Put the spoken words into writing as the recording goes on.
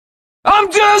I'm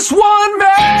just one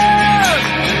man,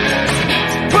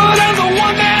 but I'm the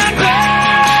one man band.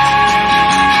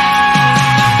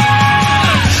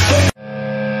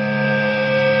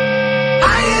 I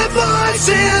hear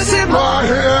voices in my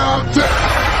head.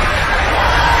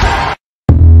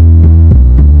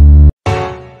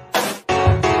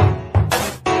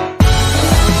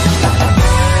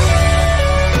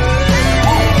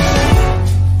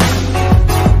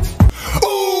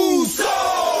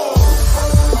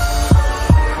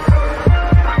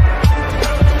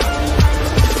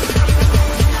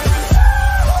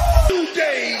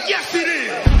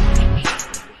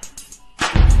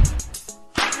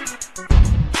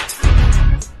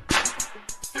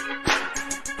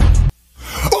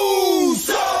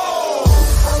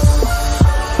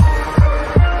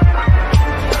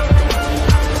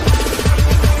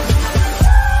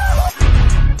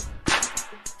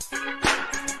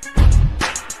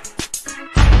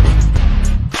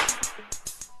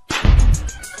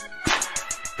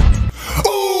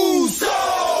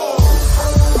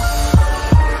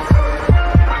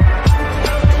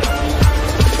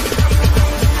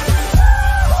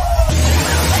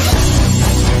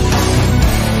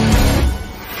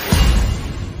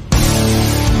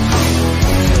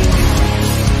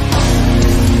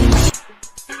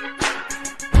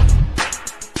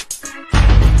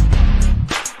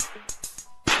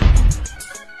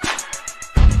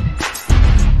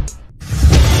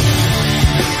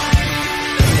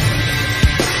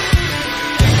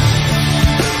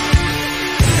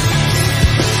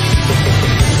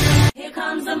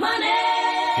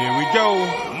 Here we go.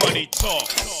 Money talk.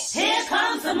 Here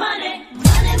comes the money.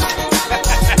 Money, money, money.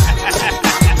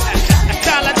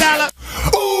 Dollar, dollar.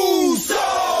 Ooh, so.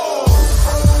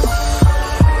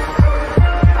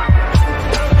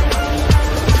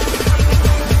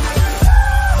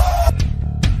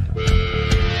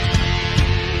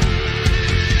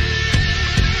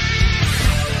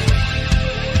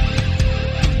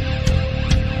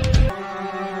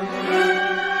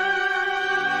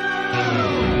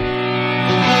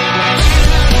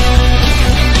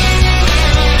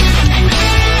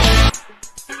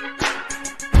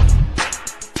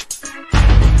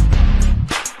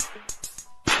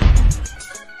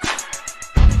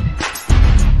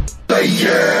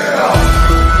 Yeah!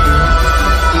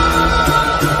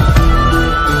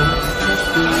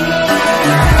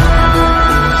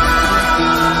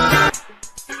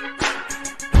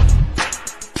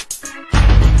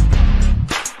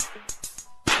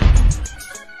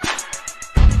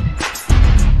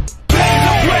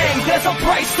 There's a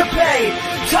price to pay.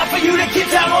 Time for you to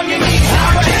get down on your knees.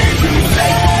 I came to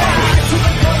say goodbye to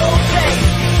the good old days.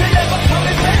 They're never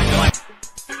coming back.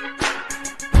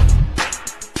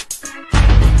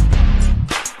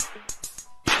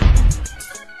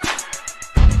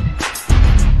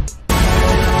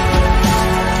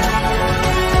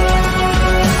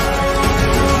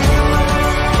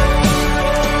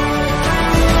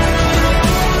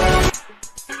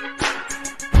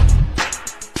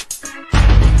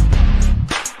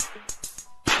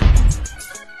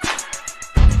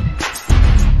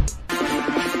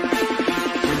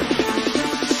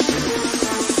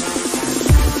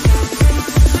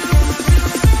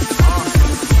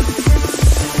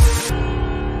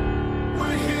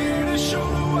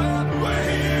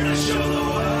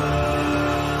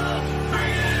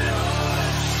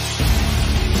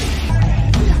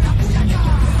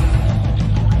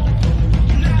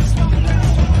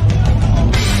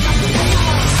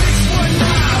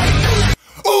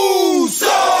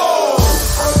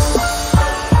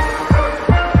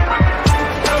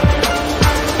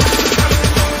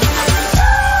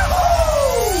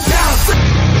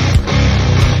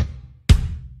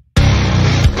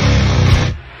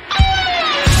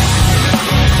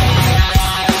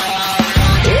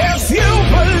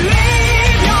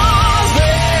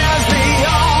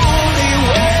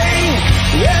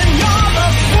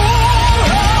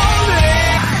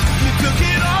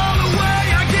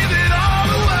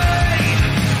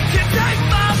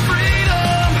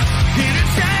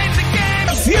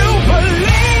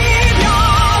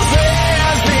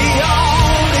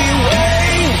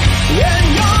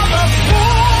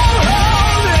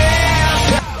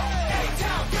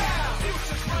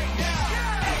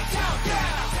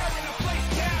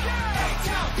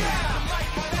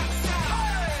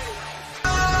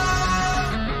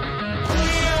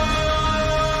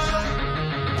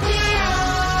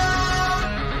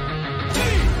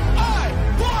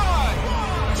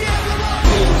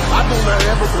 cannot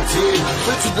ever pretend.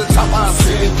 Way to the top, I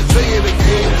ascend. Say it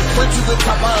again. Way to the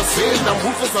top, I ascend. I'm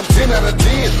ruthless, I'm 10 out of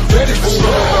 10. Ready for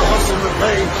the hustle and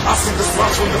pain. I see the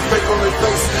smiles from the fake on their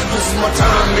face. This is my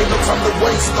time, ain't no time to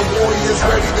waste. The warrior's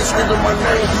ready, they screaming my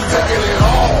name. Taking it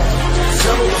all.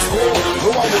 Settle the score. No,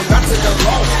 I will not take a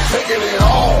loss. Taking it all.